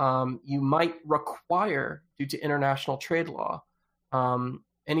 You might require, due to international trade law,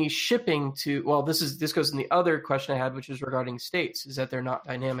 any shipping to, well, this goes in the other question I had, which is regarding states, is that they're not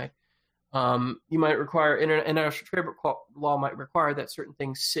dynamic. You might require, international trade law might require that certain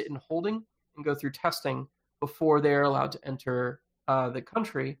things sit in holding and go through testing before they're allowed to enter the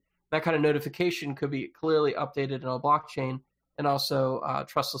country. That kind of notification could be clearly updated in a blockchain and also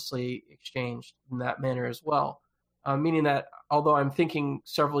trustlessly exchanged in that manner as well. Meaning that although I'm thinking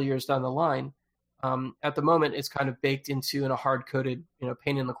several years down the line, at the moment it's kind of baked into in a hard-coded,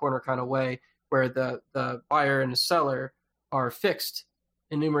 pain in the corner kind of way, where the buyer and the seller are fixed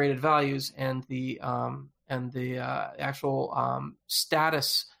enumerated values, and the actual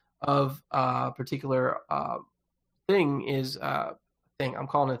status of a particular thing is I'm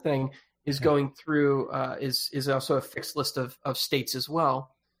calling it a thing, is going through is also a fixed list of states as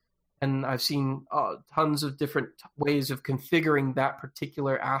well. And I've seen tons of different ways of configuring that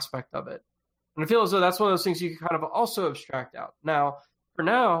particular aspect of it. And I feel as though that's one of those things you can kind of also abstract out. Now, for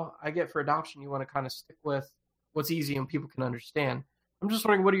now, I get for adoption, you want to kind of stick with what's easy and people can understand. I'm just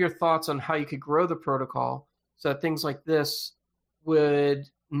wondering, what are your thoughts on how you could grow the protocol so that things like this would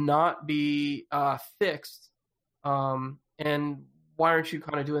not be fixed? And why aren't you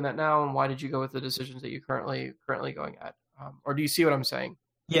kind of doing that now? And why did you go with the decisions that you're currently going at? Or do you see what I'm saying?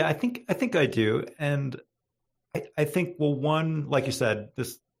 Yeah, I think I do. And I think, well, one, like you said,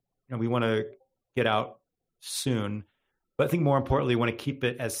 this, we want to get out soon, but I think more importantly, we want to keep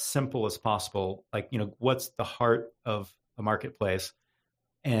it as simple as possible. Like, what's the heart of the marketplace,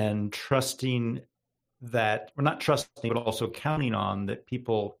 and trusting that, or not trusting, but also counting on that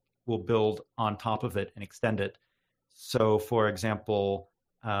people will build on top of it and extend it. So, for example,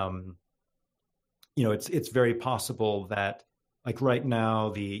 it's very possible that, like right now,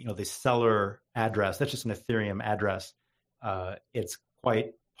 the seller address, that's just an Ethereum address. It's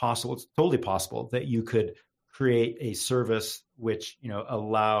quite possible, it's totally possible that you could create a service which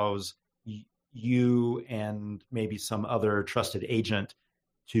allows you and maybe some other trusted agent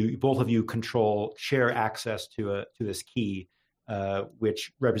to, both of you share access to this key,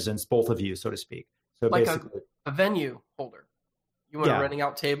 which represents both of you, so to speak. So like basically, a venue holder. You want to renting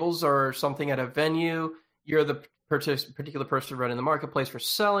out tables or something at a venue. You're the particular person running the marketplace for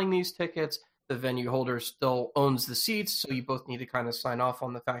selling these tickets. The venue holder still owns the seats, so you both need to kind of sign off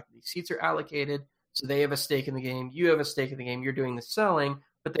on the fact that these seats are allocated. So they have a stake in the game. You have a stake in the game. You're doing the selling,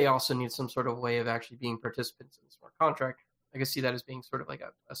 but they also need some sort of way of actually being participants in the smart contract I can see that as being sort of like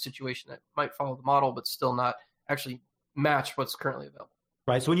a situation that might follow the model, but still not actually match what's currently available.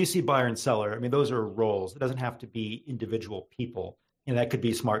 Right. So when you see buyer and seller, I mean, those are roles. It doesn't have to be individual people. That could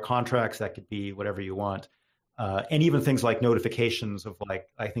be smart contracts. That could be whatever you want. And even things like notifications of like,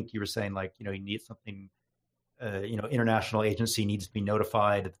 I think you were saying like, you need something, international agency needs to be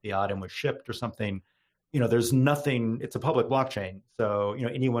notified that the item was shipped or something. There's nothing, it's a public blockchain. So,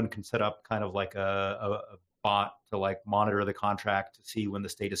 anyone can set up kind of like a bot to like monitor the contract to see when the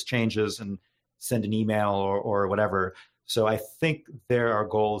status changes and send an email or whatever. So I think there are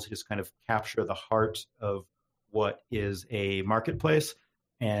goals to just kind of capture the heart of what is a marketplace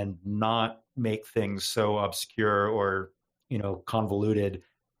and not make things so obscure or, convoluted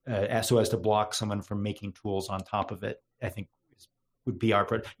so as to block someone from making tools on top of it. I think would be our,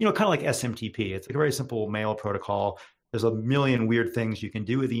 kind of like SMTP. It's like a very simple mail protocol. There's a million weird things you can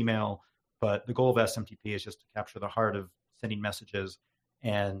do with email, but the goal of SMTP is just to capture the heart of sending messages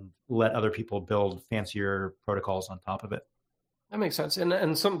and let other people build fancier protocols on top of it. That makes sense.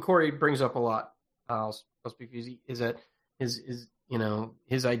 And something Corey brings up a lot, I'll speak easy, is that his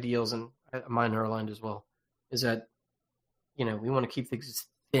ideals, and mine are aligned as well, is that, we want to keep things as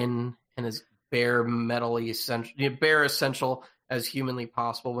thin and as bare essential as humanly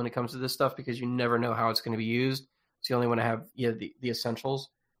possible when it comes to this stuff, because you never know how it's going to be used. So you only want to have the essentials.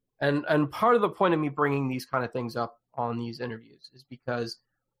 And part of the point of me bringing these kind of things up on these interviews is because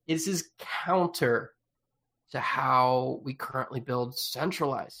this is counter to how we currently build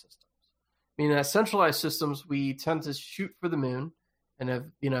centralized systems. I mean, as centralized systems, we tend to shoot for the moon and have,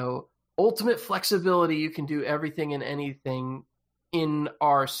 ultimate flexibility. You can do everything and anything in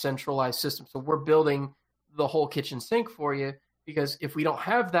our centralized system. So we're building the whole kitchen sink for you, because if we don't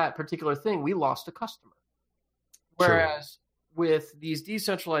have that particular thing, we lost a customer. Whereas with these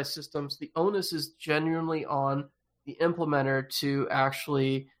decentralized systems, the onus is genuinely on the implementer to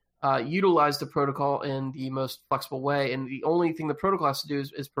actually utilize the protocol in the most flexible way. And the only thing the protocol has to do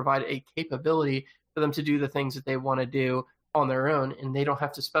is provide a capability for them to do the things that they want to do on their own, and they don't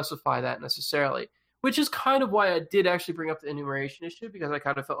have to specify that necessarily, which is kind of why I did actually bring up the enumeration issue, because I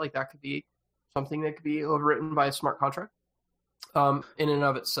kind of felt like that could be something that could be overwritten by a smart contract in and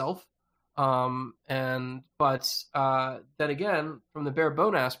of itself. But then again, from the bare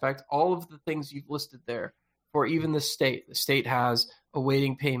bone aspect, all of the things you've listed there for even the state has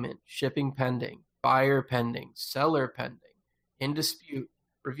awaiting payment, shipping pending, buyer pending, seller pending, in dispute,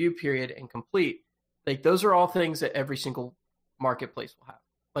 review period, and complete. Like, those are all things that every single marketplace will have,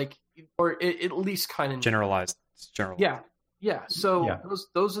 like, or at least kind of generalized. Yeah. So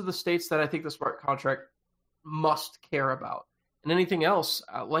those are the states that I think the smart contract must care about. And anything else,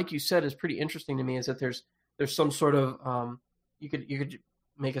 like you said, is pretty interesting to me, is that there's some sort of you could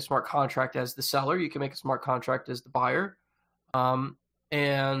make a smart contract as the seller, you can make a smart contract as the buyer,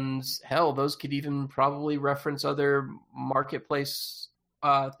 and hell, those could even probably reference other marketplace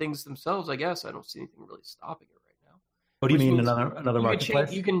things themselves. I guess I don't see anything really stopping it right now. What do you mean another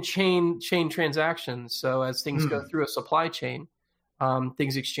marketplace? You can chain transactions. So as things go through a supply chain,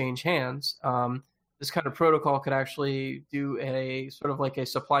 things exchange hands. This kind of protocol could actually do a sort of like a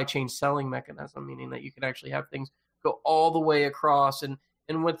supply chain selling mechanism, meaning that you can actually have things go all the way across. And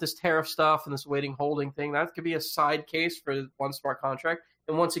with this tariff stuff and this waiting holding thing, that could be a side case for one smart contract.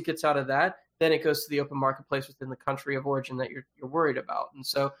 And once it gets out of that, then it goes to the open marketplace within the country of origin that you're worried about. And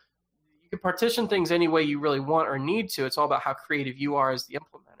so you can partition things any way you really want or need to. It's all about how creative you are as the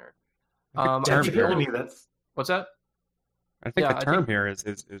implementer. What's that? I think the term here is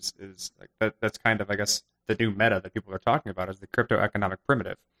like that. That's kind of, I guess, the new meta that people are talking about is the crypto economic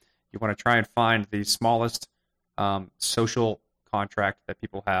primitive. You want to try and find the smallest social contract that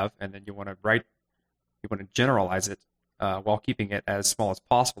people have, and then you want to generalize it while keeping it as small as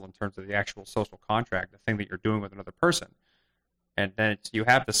possible in terms of the actual social contract, the thing that you're doing with another person. And then you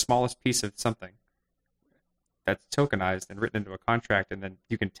have the smallest piece of something that's tokenized and written into a contract, and then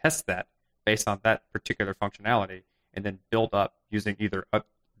you can test that based on that particular functionality, and then build up using either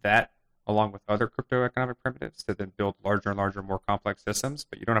that along with other crypto economic primitives to then build larger and larger, more complex systems,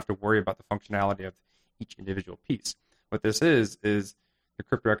 but you don't have to worry about the functionality of each individual piece. What this is the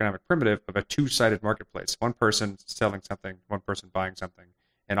crypto economic primitive of a two-sided marketplace, one person selling something, one person buying something,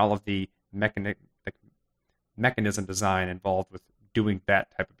 and all of the mechanism design involved with doing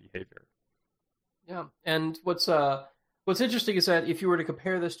that type of behavior. Yeah, and what's interesting is that if you were to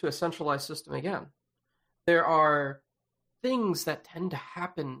compare this to a centralized system again, there are things that tend to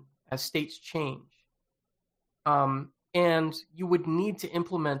happen as states change. And you would need to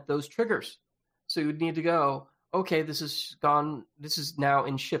implement those triggers. So you would need to go, okay, this is now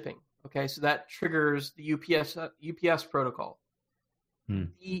in shipping, Okay, so that triggers the UPS protocol. Hmm.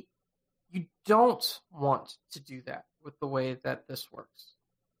 You don't want to do that with the way that this works.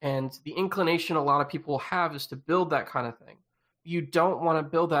 And the inclination a lot of people have is to build that kind of thing. You don't want to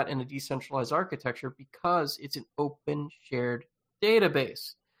build that in a decentralized architecture because it's an open shared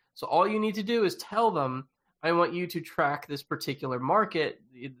database. So all you need to do is tell them, I want you to track this particular market,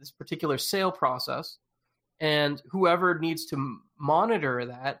 this particular sale process, and whoever needs to monitor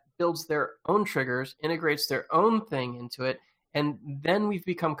that builds their own triggers, integrates their own thing into it, and then we've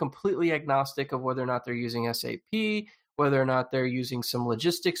become completely agnostic of whether or not they're using SAP, whether or not they're using some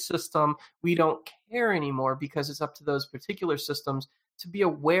logistics system. We don't care anymore because it's up to those particular systems to be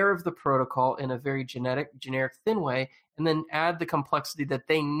aware of the protocol in a very generic, thin way, and then add the complexity that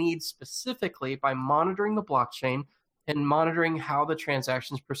they need specifically by monitoring the blockchain and monitoring how the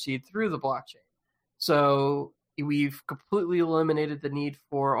transactions proceed through the blockchain. So we've completely eliminated the need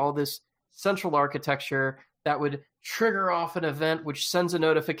for all this central architecture that would trigger off an event which sends a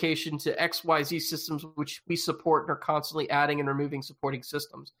notification to XYZ systems which we support and are constantly adding and removing supporting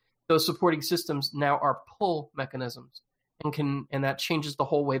systems. Those supporting systems now are pull mechanisms and that changes the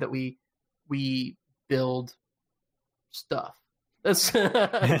whole way that we build stuff. That's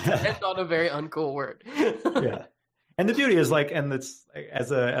not a very uncool word. Yeah. And the beauty is like, and it's like,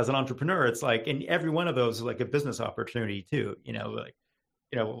 as an entrepreneur, it's like, and every one of those is like a business opportunity too.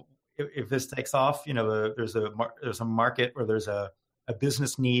 If this takes off, there's a market or there's a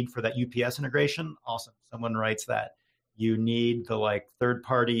business need for that UPS integration. Awesome. Someone writes that. You need the like third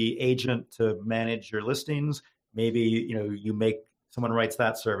party agent to manage your listings. Maybe, someone writes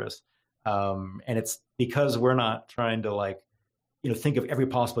that service. And it's because we're not trying to think of every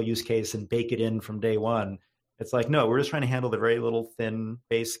possible use case and bake it in from day one. It's like, no, we're just trying to handle the very little thin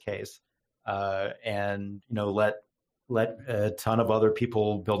base case, and let a ton of other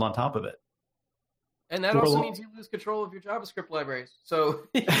people build on top of it. And that also means you lose control of your JavaScript libraries. So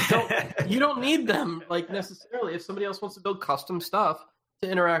you don't need them necessarily. If somebody else wants to build custom stuff to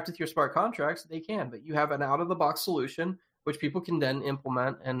interact with your smart contracts, they can. But you have an out-of-the-box solution which people can then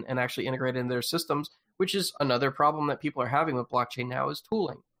implement and actually integrate into their systems, which is another problem that people are having with blockchain now is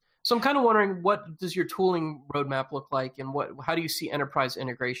tooling. So I'm kind of wondering, what does your tooling roadmap look like, and how do you see enterprise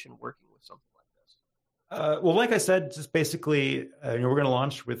integration working with something like this? Well, like I said, just basically, we're going to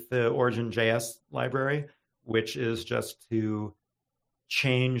launch with the Origin.js library, which is just to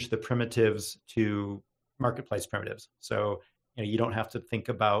change the primitives to marketplace primitives. So you don't have to think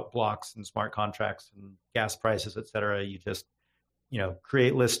about blocks and smart contracts and gas prices, et cetera. You just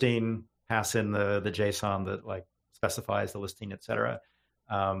create listing, pass in the JSON that specifies the listing, et cetera.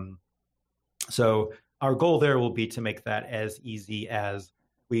 So our goal there will be to make that as easy as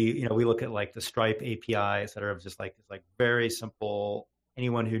we look at the Stripe APIs that are just it's very simple.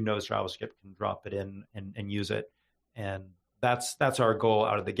 Anyone who knows JavaScript can drop it in and use it. And that's our goal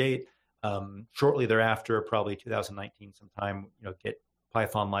out of the gate. Shortly thereafter, probably 2019 sometime, get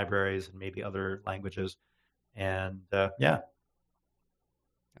Python libraries and maybe other languages. And yeah.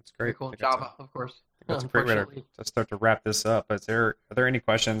 That's great. Cool. Java, of course. That's a great way to start to wrap this up. Are there any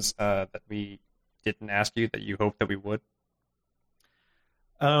questions that we didn't ask you that you hope that we would?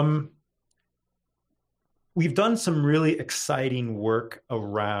 We've done some really exciting work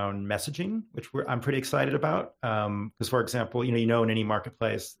around messaging, which I'm pretty excited about. Because, for example, in any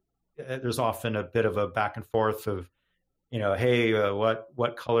marketplace, there's often a bit of a back and forth of, hey,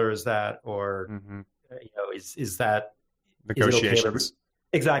 what color is that, or is that negotiations?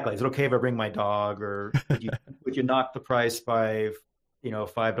 Exactly. Is it okay if I bring my dog, or would you knock the price by,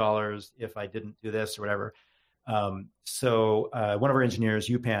 $5 if I didn't do this or whatever? So one of our engineers,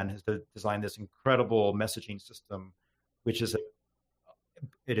 Upan, has designed this incredible messaging system, which is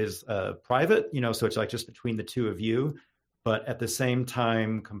private, so it's just between the two of you, but at the same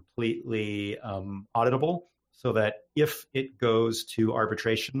time completely auditable, so that if it goes to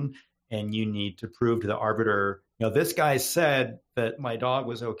arbitration and you need to prove to the arbiter, this guy said that my dog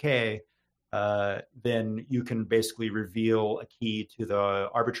was okay, then you can basically reveal a key to the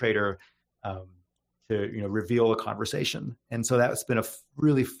arbitrator to reveal a conversation. And so that's been a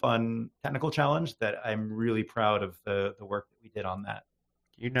really fun technical challenge that I'm really proud of the work that we did on that.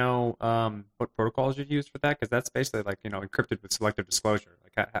 Do you know what protocols you've used for that? Because that's basically encrypted with selective disclosure.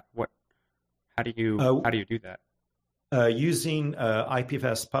 How do you do that? Using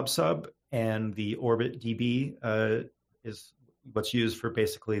IPFS PubSub and the Orbit DB is what's used for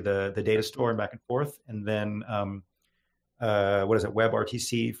basically the data store and back and forth, and then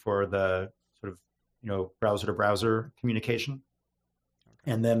WebRTC for the sort of browser to browser communication,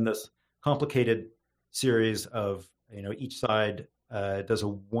 and then this complicated series of each side does a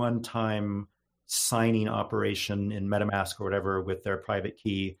one-time signing operation in MetaMask or whatever with their private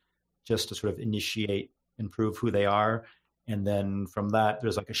key, just to sort of initiate and prove who they are. And then from that,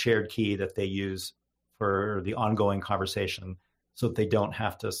 there's like a shared key that they use for the ongoing conversation, so that they don't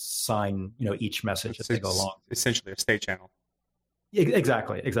have to sign, each message as they go along. Essentially a state channel.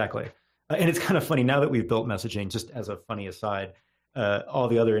 Exactly. And it's kind of funny now that we've built messaging, just as a funny aside, all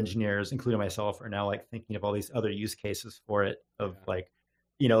the other engineers, including myself, are now like thinking of all these other use cases for it, of like,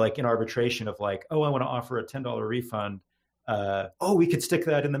 like in arbitration of like, oh, I want to offer a $10 refund. We could stick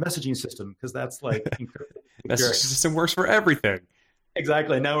that in the messaging system because that's like Messaging system works for everything.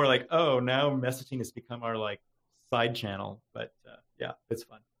 Exactly. Now we're like, now messaging has become our like side channel. But yeah, it's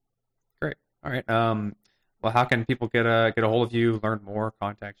fun. Great. All right. Well, how can people get a hold of you, learn more,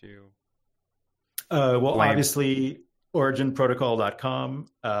 contact you? Obviously,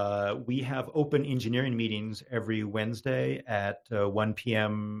 originprotocol.com. We have open engineering meetings every Wednesday at 1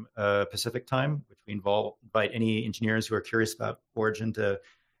 p.m. Pacific time, which we invite any engineers who are curious about Origin to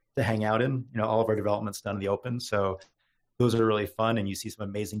hang out in. All of our development's done in the open, so those are really fun, and you see some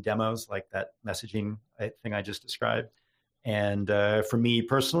amazing demos like that messaging thing I just described. And for me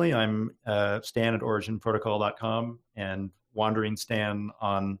personally, I'm Stan at originprotocol.com and Wandering Stan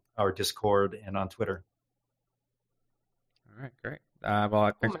on our Discord and on Twitter. All right, great.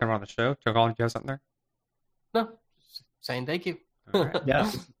 Well, thanks for coming on the show. Colin, do you have something there? No, just saying thank you. All right. Yeah,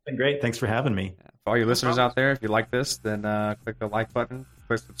 it's been great. Thanks for having me. For all you listeners out there, if you like this, then click the like button,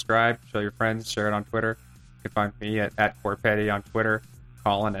 click subscribe, show your friends, share it on Twitter. You can find me at Corpetti on Twitter,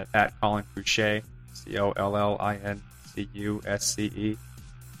 Colin at Colin Fouché, COLLINCUSCE,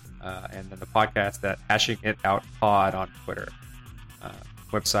 and then the podcast at Hashing It Out Pod on Twitter.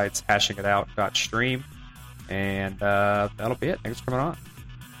 Website's hashingitout.stream, and that'll be it. Thanks for coming on.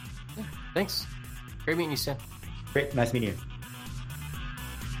 Yeah, thanks. Great meeting you, Sam. Great. Nice meeting you.